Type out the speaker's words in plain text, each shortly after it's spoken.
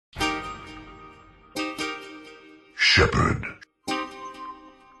Shepard,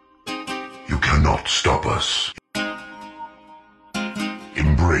 you cannot stop us.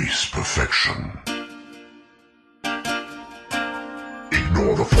 Embrace perfection.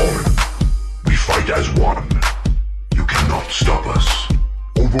 Ignore the fallen. We fight as one. You cannot stop us.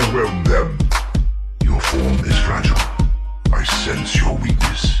 Overwhelm them. Your form is fragile. I sense your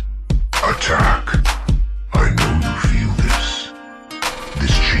weakness. Attack. I know you feel this.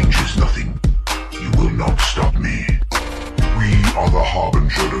 This changes nothing. You will not stop me. We are the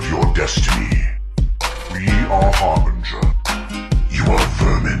Harbinger of your destiny. We are Harbinger. You are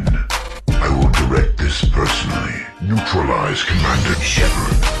vermin. I will direct this personally. Neutralize Commander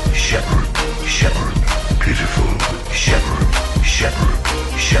Shepard. Shepard. Shepard. Pitiful. Shepard. Shepard.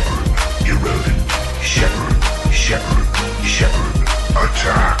 Shepard. Irrelevant. Shepard. Shepard. Shepard.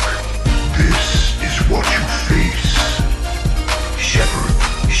 Attack. This is what you face. Shepard.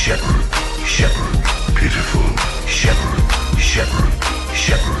 Shepard. Shepard. Pitiful. Shepard. Shepard.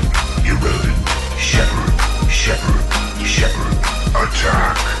 Shepard. Irrelevant. Shepard. Shepard. Shepard.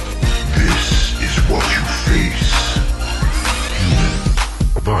 Attack. This is what you face. Human.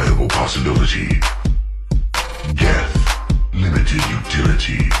 A viable possibility. Death. Limited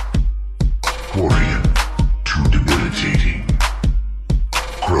utility. Quarian. Too debilitating.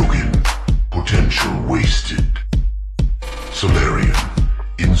 Krogan. Potential wasted. Solarian.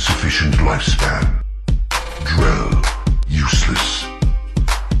 Insufficient lifespan. Drell. Useless.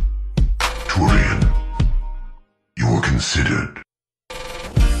 Turian. You are considered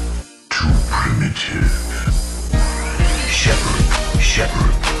too primitive. Shepard.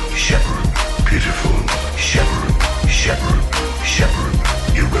 Shepard. Shepard. Pitiful. Shepard. Shepard. Shepard.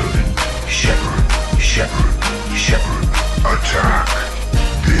 Irrelevant. Shepard. Shepard. Shepard. Attack.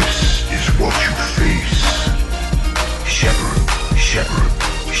 This is what you face. Shepard. Shepard.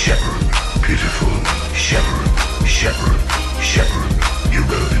 Shepard. Pitiful. Shepard. Shepard. Shepard.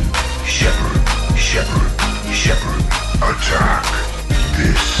 Irrelevant. Shepard. Shepard. Shepard. Attack.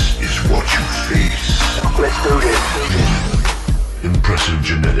 This is what you face. Let's do this. Human. Impressive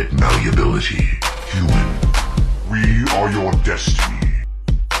genetic malleability. Human. We are your destiny.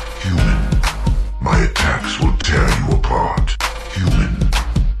 Human. My attacks will tear you apart. Human.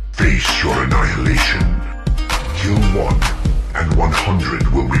 Face your annihilation. Kill one, and 100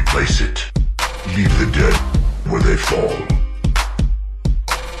 will replace it. Leave the dead where they fall.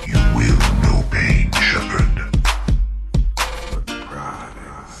 You will know pain, Shepard.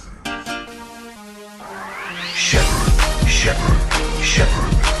 Shepard. Shepard.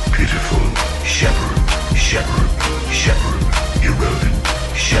 Shepard. Pitiful. Shepard. Shepard. Shepard. Irrelevant.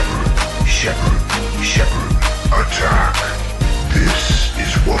 Shepard. Shepard. Shepard. Attack. This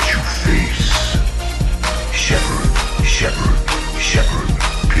is what you face. Shepard. Shepard. Shepard.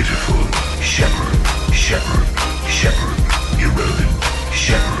 Pitiful. Shepard. Shepard. Shepard. Irrelevant.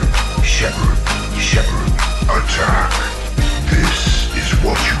 Shepard. Shepard. Shepard. Attack. This is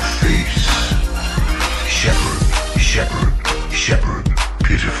what you face. Shepard. Shepard. Shepard.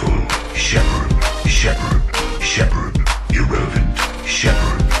 Pitiful. Shepard. Shepard. Shepard. Irrelevant.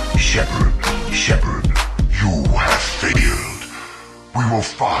 Shepard. Shepard. Shepard. You have failed. We will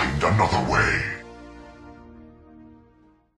find another way.